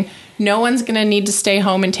everything. No one's going to need to stay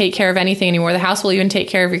home and take care of anything anymore. The house will even take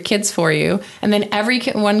care of your kids for you. And then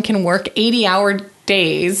everyone can work 80-hour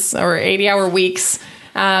days or 80-hour weeks.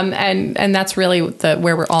 And that's really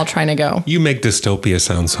where we're all trying to go. You make dystopia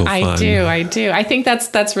sound so fun. I do. I think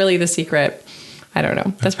that's really the secret. I don't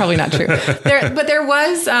know. That's probably not true. But there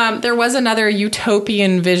was another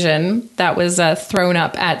utopian vision that was thrown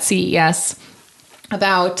up at CES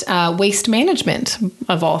about waste management,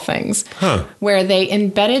 of all things, where they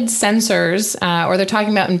embedded sensors, or they're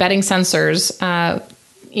talking about embedding sensors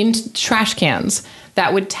in trash cans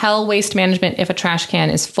that would tell waste management if a trash can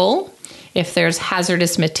is full, if there's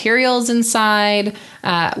hazardous materials inside,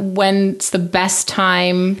 when's the best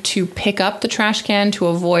time to pick up the trash can to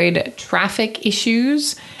avoid traffic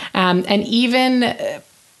issues, and even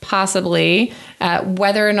possibly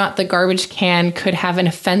whether or not the garbage can could have an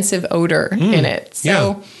offensive odor in it.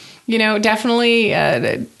 So, definitely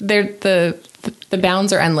the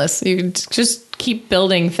bounds are endless. You can just keep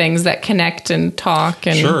building things that connect and talk.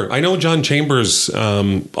 And sure. I know John Chambers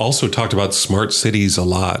also talked about smart cities a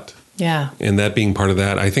lot. Yeah. And that being part of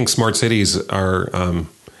that, I think smart cities are going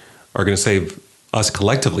to save us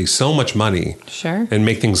collectively so much money. Sure. And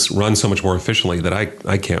make things run so much more efficiently that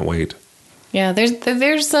I can't wait. Yeah,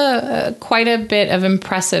 there's quite a bit of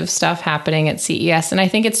impressive stuff happening at CES, and I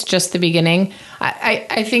think it's just the beginning.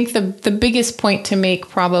 I think the biggest point to make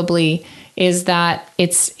probably is that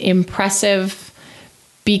it's impressive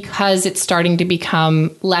because it's starting to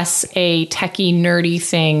become less a techie, nerdy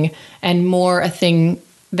thing and more a thing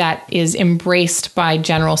that is embraced by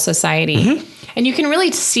general society. Mm-hmm. And you can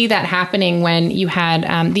really see that happening when you had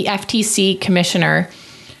the FTC commissioner,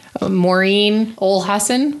 Maureen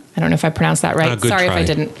Olhassen. I don't know if I pronounced that right. Sorry if I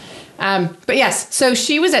didn't. But yes, so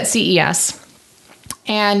she was at CES,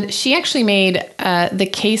 and she actually made the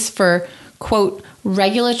case for, quote,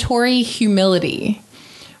 regulatory humility,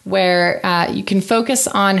 where you can focus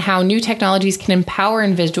on how new technologies can empower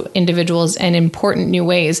individuals in important new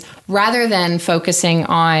ways, rather than focusing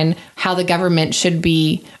on how the government should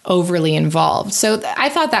be overly involved. So I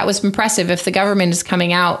thought that was impressive. If the government is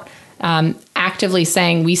coming out actively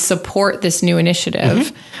saying we support this new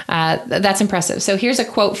initiative, that's impressive. So here's a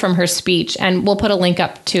quote from her speech, and we'll put a link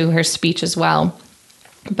up to her speech as well.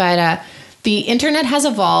 But the internet has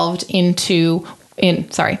evolved in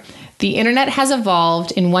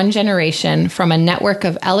one generation from a network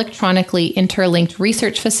of electronically interlinked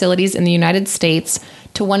research facilities in the United States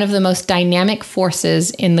to one of the most dynamic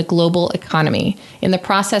forces in the global economy, in the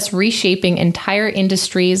process reshaping entire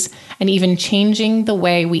industries and even changing the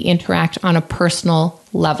way we interact on a personal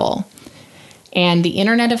level. And the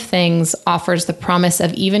Internet of Things offers the promise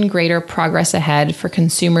of even greater progress ahead for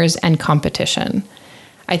consumers and competition.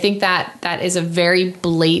 I think that is a very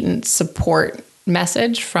blatant support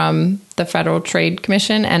message from the Federal Trade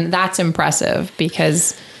Commission, and that's impressive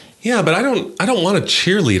because... Yeah, but I don't want a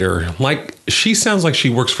cheerleader. Like, she sounds like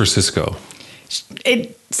she works for Cisco.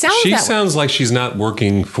 It sounds She sounds like she's not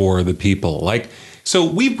working for the people. Like, so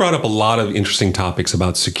we've brought up a lot of interesting topics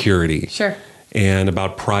about security. Sure. And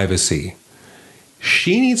about privacy.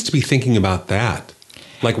 She needs to be thinking about that.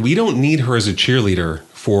 Like, we don't need her as a cheerleader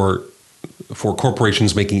for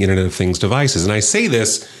corporations making Internet of Things devices. And I say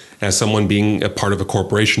this as someone being a part of a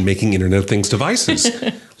corporation making Internet of Things devices.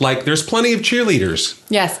 Like, there's plenty of cheerleaders.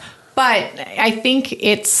 Yes. But I think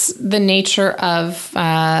it's the nature of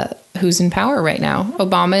who's in power right now.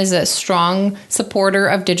 Obama is a strong supporter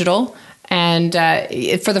of digital. And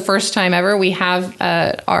for the first time ever, we have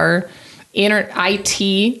our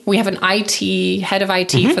IT. We have an IT, head of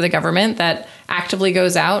IT for the government that actively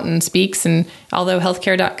goes out and speaks. And although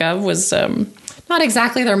healthcare.gov was not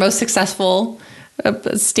exactly their most successful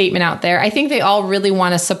statement out there, I think they all really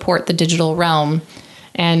want to support the digital realm.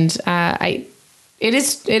 And it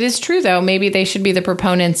is true, though. Maybe they should be the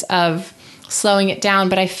proponents of slowing it down.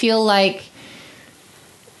 But I feel like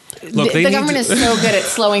the government is so good at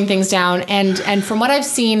slowing things down. And from what I've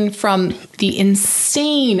seen from the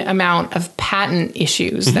insane amount of patent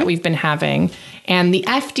issues that we've been having, and the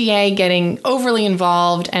FDA getting overly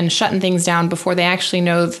involved and shutting things down before they actually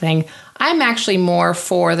know the thing, I'm actually more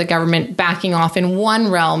for the government backing off in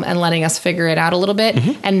one realm and letting us figure it out a little bit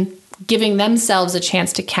and giving themselves a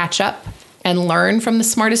chance to catch up and learn from the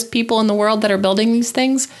smartest people in the world that are building these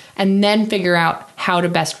things, and then figure out how to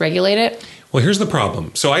best regulate it. Well, here's the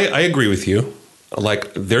problem. So I agree with you.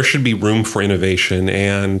 Like, there should be room for innovation,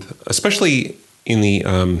 and especially in the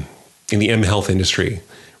M-health industry,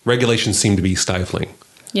 regulations seem to be stifling.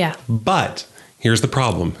 Yeah. But here's the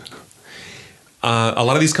problem. A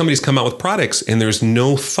lot of these companies come out with products, and there's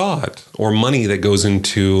no thought or money that goes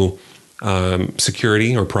into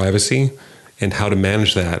security or privacy and how to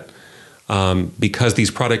manage that. Because these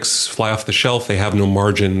products fly off the shelf, they have no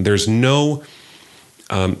margin. There's nothing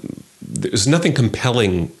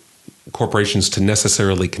compelling corporations to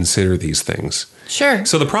necessarily consider these things. Sure.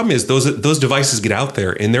 So the problem is those devices get out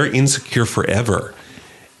there and they're insecure forever.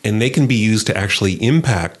 and they can be used to actually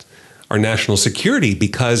impact our national security,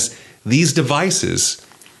 because these devices,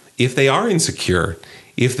 if they are insecure,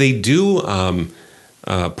 if they do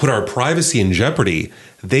put our privacy in jeopardy,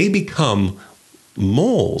 they become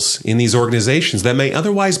moles in these organizations that may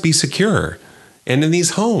otherwise be secure, and in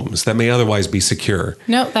these homes that may otherwise be secure.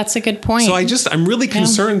 No, that's a good point. So I'm really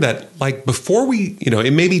concerned that, like, before we,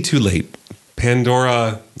 it may be too late.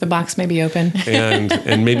 Pandora, the box may be open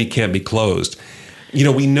and maybe can't be closed.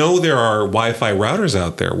 We know there are Wi-Fi routers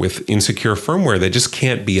out there with insecure firmware that just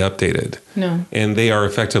can't be updated. No. And they are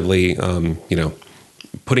effectively,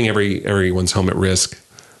 putting everyone's home at risk,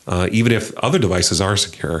 even if other devices are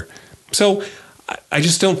secure. So I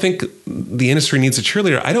just don't think the industry needs a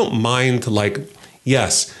cheerleader. I don't mind,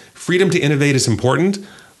 yes, freedom to innovate is important.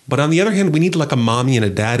 But on the other hand, we need a mommy and a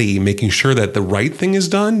daddy making sure that the right thing is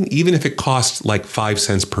done, even if it costs 5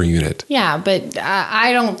 cents per unit. Yeah, but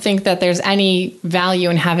I don't think that there's any value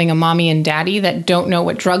in having a mommy and daddy that don't know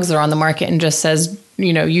what drugs are on the market and just says,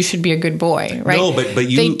 you should be a good boy, right? No, but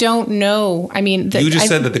they don't know. I mean, you just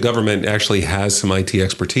said that the government actually has some IT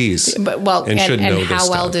expertise, and should know this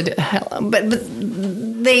stuff. But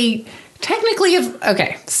they technically have.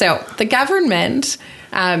 Okay, so the government.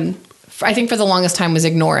 I think for the longest time was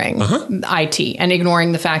ignoring IT and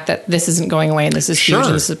ignoring the fact that this isn't going away and this is huge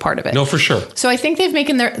and this is part of it. No, for sure. So I think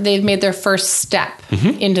they've made their first step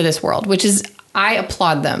into this world, which is, I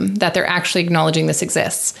applaud them that they're actually acknowledging this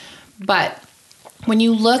exists. But when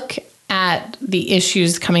you look at the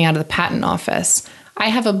issues coming out of the patent office, I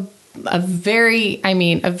have a very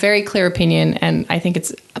clear opinion, and I think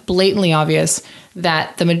it's blatantly obvious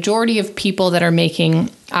that the majority of people that are making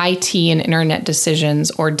IT and internet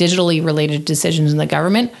decisions or digitally related decisions in the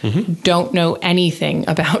government don't know anything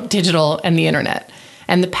about digital and the internet.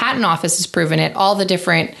 And the patent office has proven it. All the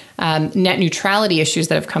different net neutrality issues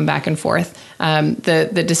that have come back and forth,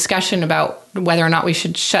 the discussion about whether or not we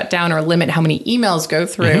should shut down or limit how many emails go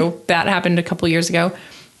through, that happened a couple years ago.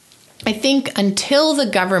 I think until the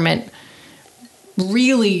government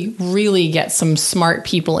really, really get some smart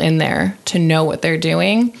people in there to know what they're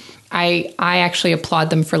doing, I actually applaud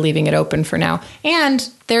them for leaving it open for now. And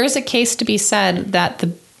there is a case to be said that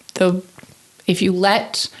if you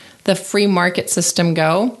let the free market system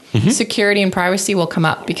go, security and privacy will come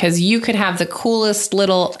up, because you could have the coolest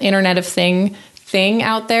little Internet of thing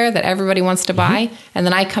out there that everybody wants to buy, and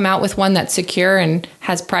then I come out with one that's secure and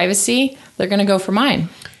has privacy, they're going to go for mine.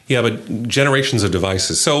 Yeah, but generations of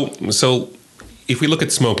devices. So if we look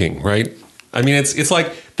at smoking, right? I mean, it's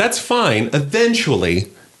like, that's fine. Eventually,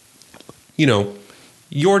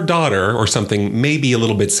 your daughter or something may be a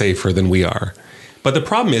little bit safer than we are. But the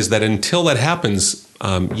problem is that until that happens,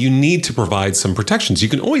 you need to provide some protections. You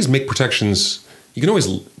can always make protections. You can always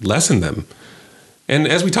lessen them. And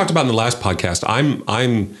as we talked about in the last podcast,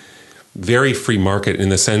 I'm very free market in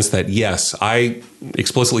the sense that, yes, I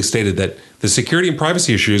explicitly stated that the security and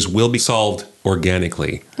privacy issues will be solved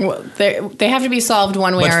organically. Well, they have to be solved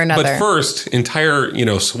one way or another. But first, entire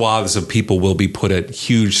swaths of people will be put at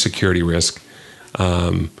huge security risk.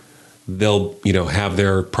 They'll have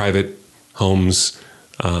their private homes,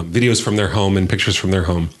 videos from their home and pictures from their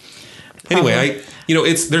home. Anyway,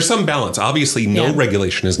 there's some balance. Obviously, no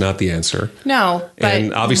regulation is not the answer. No,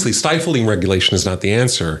 and obviously, stifling regulation is not the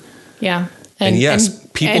answer. Yeah. And yes,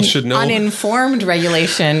 people should know. Uninformed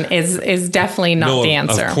regulation is definitely not the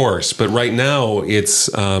answer. Of course. But right now, it's,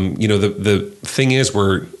 the thing is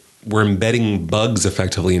we're embedding bugs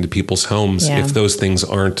effectively into people's homes if those things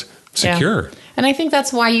aren't secure. Yeah. And I think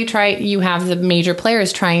that's why you have the major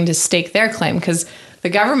players trying to stake their claim, because the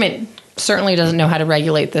government certainly doesn't know how to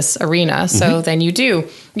regulate this arena. So then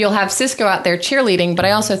you'll have Cisco out there cheerleading, but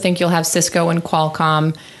I also think you'll have Cisco and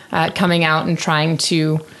Qualcomm coming out and trying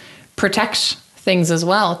to protect things as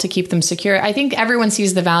well to keep them secure. I think everyone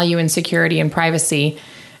sees the value in security and privacy,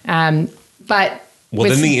 but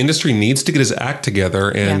then the industry needs to get its act together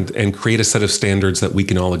and create a set of standards that we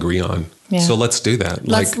can all agree on. Yeah. So let's do that.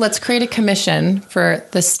 Let's create a commission for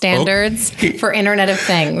the standards for Internet of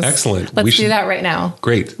Things. Excellent. Let's do that right now.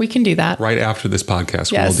 Great. We can do that right after this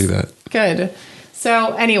podcast. Yes. We'll do that. Good.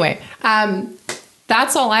 So anyway,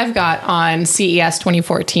 that's all I've got on CES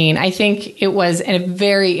 2014. I think it was a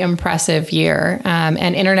very impressive year,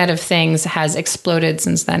 and Internet of Things has exploded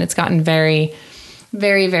since then. It's gotten very,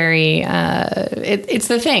 very, very, it's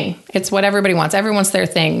the thing. It's what everybody wants. Everyone wants their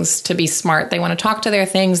things to be smart. They want to talk to their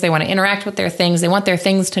things. They want to interact with their things. They want their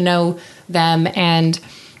things to know them. And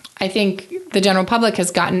I think the general public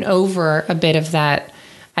has gotten over a bit of that.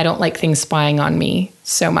 I don't like things spying on me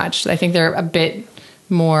so much. I think they're a bit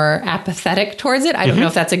more apathetic towards it. I don't know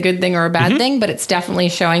if that's a good thing or a bad thing, but it's definitely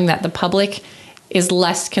showing that the public is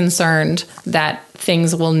less concerned that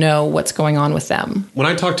things will know what's going on with them. When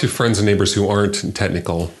I talk to friends and neighbors who aren't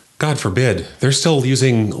technical, God forbid, they're still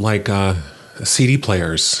using like CD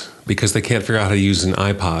players because they can't figure out how to use an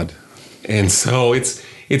iPod. And so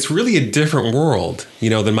it's really a different world,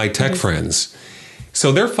 than my tech friends.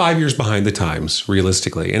 So they're 5 years behind the times,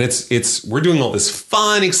 realistically. And we're doing all this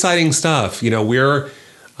fun, exciting stuff. We're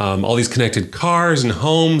all these connected cars and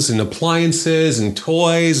homes and appliances and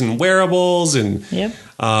toys and wearables. And yep.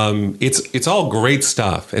 It's all great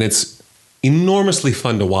stuff. And it's enormously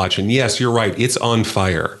fun to watch. And yes, you're right. It's on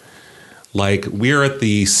fire. Like, we're at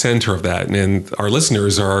the center of that. And our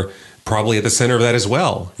listeners are probably at the center of that as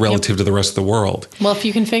well, relative to the rest of the world. Well, if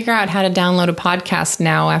you can figure out how to download a podcast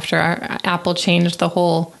now after Apple changed the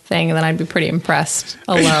whole thing, then I'd be pretty impressed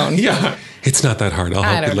alone. Yeah, it's not that hard. I'll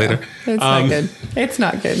help you later. It's not good. It's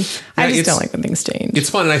not good. I just don't like when things change. It's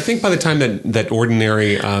fun. And I think by the time that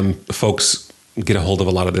ordinary folks get a hold of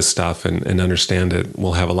a lot of this stuff and understand it,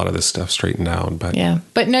 we'll have a lot of this stuff straightened out.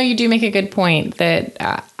 But no, you do make a good point that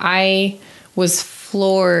I was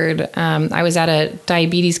floored. I was at a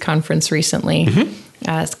diabetes conference recently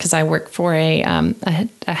because I work for a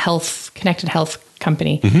connected health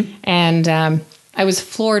company. And I was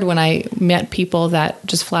floored when I met people that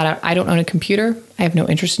just flat out, I don't own a computer. I have no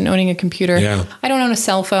interest in owning a computer. Yeah. I don't own a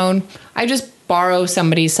cell phone. I just borrow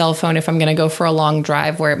somebody's cell phone if I'm going to go for a long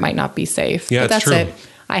drive where it might not be safe. Yeah, but that's true. it.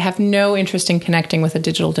 I have no interest in connecting with a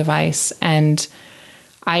digital device. And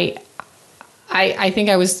I think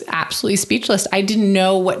I was absolutely speechless. I didn't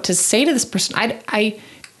know what to say to this person. I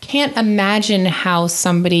can't imagine how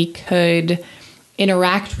somebody could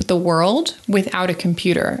interact with the world without a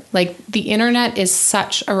computer. Like, the internet is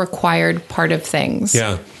such a required part of things.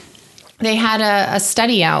 Yeah. They had a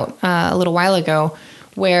study out a little while ago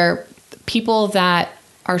where people that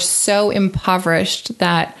are so impoverished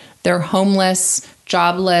that they're homeless,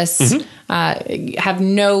 jobless, have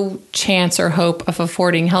no chance or hope of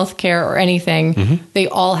affording healthcare or anything, they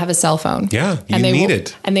all have a cell phone. Yeah, and they need will,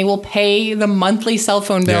 it. And they will pay the monthly cell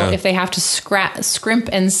phone bill if they have to scrimp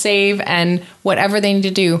and save and whatever they need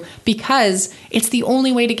to do, because it's the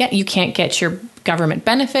only way to get. You can't get your government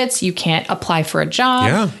benefits. You can't apply for a job.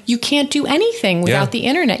 Yeah. You can't do anything without the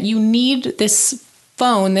internet. You need this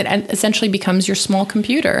phone that essentially becomes your small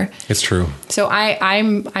computer. It's true. So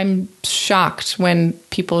I'm shocked when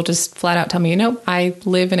people just flat out tell me, I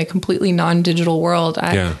live in a completely non-digital world.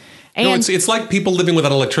 And it's like people living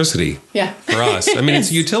without electricity. Yeah. For us. I mean, it's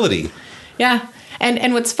a utility. Yeah.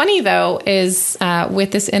 And what's funny though is with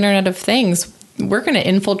this Internet of Things, we're going to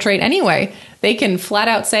infiltrate anyway. They can flat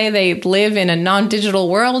out say they live in a non-digital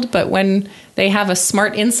world, but when they have a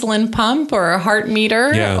smart insulin pump or a heart meter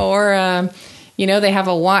or they have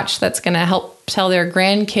a watch that's going to help tell their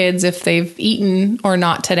grandkids if they've eaten or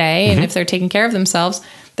not today and if they're taking care of themselves,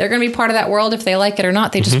 they're going to be part of that world if they like it or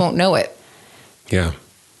not. They just won't know it. Yeah.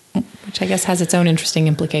 Which I guess has its own interesting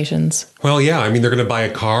implications. Well, yeah. I mean, they're going to buy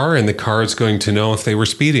a car and the car is going to know if they were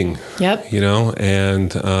speeding. Yep.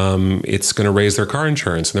 And it's going to raise their car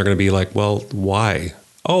insurance. And they're going to be like, well, why?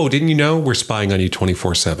 Oh, didn't you know we're spying on you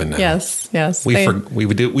 24/7 now? Yes.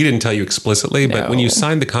 We didn't tell you explicitly, but when you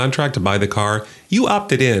signed the contract to buy the car, you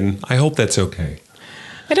opted in. I hope that's okay.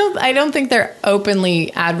 I don't think they're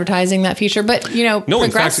openly advertising that feature, but no.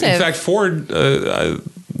 Progressive. In fact, Ford,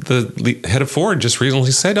 the head of Ford, just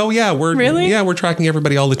recently said, "Oh yeah, we're tracking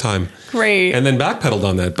everybody all the time." Great. And then backpedaled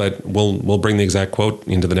on that, but we'll bring the exact quote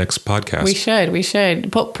into the next podcast. We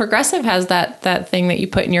should. But Progressive has that thing that you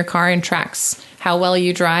put in your car and tracks how well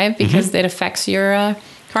you drive because it affects your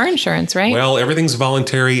car insurance, right? Well, everything's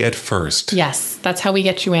voluntary at first. Yes, that's how we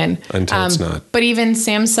get you in. Until it's not. But even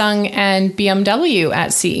Samsung and BMW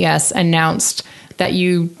at CES announced that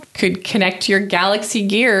you could connect your Galaxy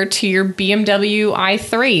Gear to your BMW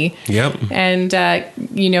i3. Yep. And,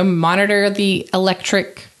 monitor the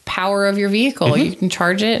electric power of your vehicle. You can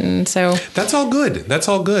charge it. And so that's all good.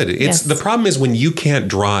 The problem is when you can't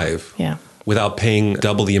drive. Yeah. Without paying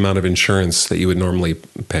double the amount of insurance that you would normally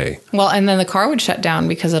pay. Well, and then the car would shut down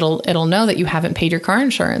because it'll know that you haven't paid your car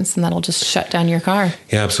insurance, and that'll just shut down your car.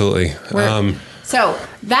 Yeah, absolutely. So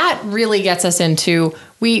that really gets us into,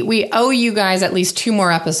 we owe you guys at least 2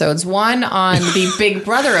 more episodes, one on the Big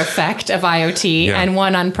Brother effect of IoT and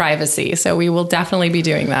one on privacy. So we will definitely be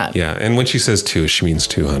doing that. Yeah, and when she says 2, she means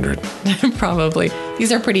 200. Probably.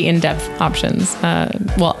 These are pretty in-depth options,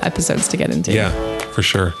 episodes to get into. Yeah, for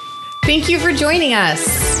sure. Thank you for joining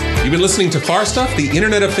us. You've been listening to Far Stuff, the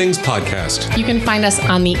Internet of Things podcast. You can find us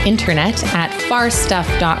on the internet at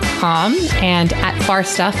farstuff.com and at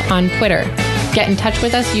farstuff on Twitter. Get in touch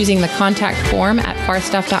with us using the contact form at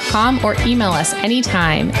farstuff.com or email us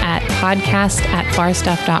anytime at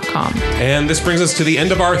podcast@farstuff.com. And this brings us to the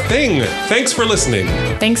end of our thing. Thanks for listening.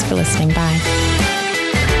 Thanks for listening. Bye.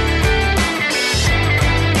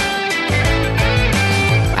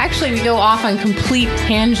 Actually, we go off on complete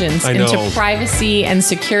tangents into privacy and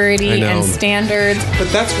security and standards. But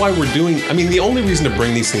that's why we're doing, I mean, the only reason to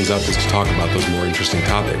bring these things up is to talk about those more interesting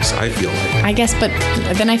topics, I feel like. I guess, but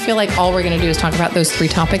then I feel like all we're going to do is talk about those 3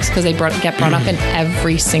 topics because they get brought up in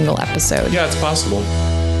every single episode. Yeah, it's possible.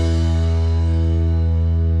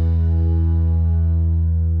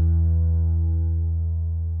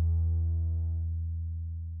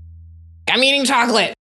 I'm eating chocolate.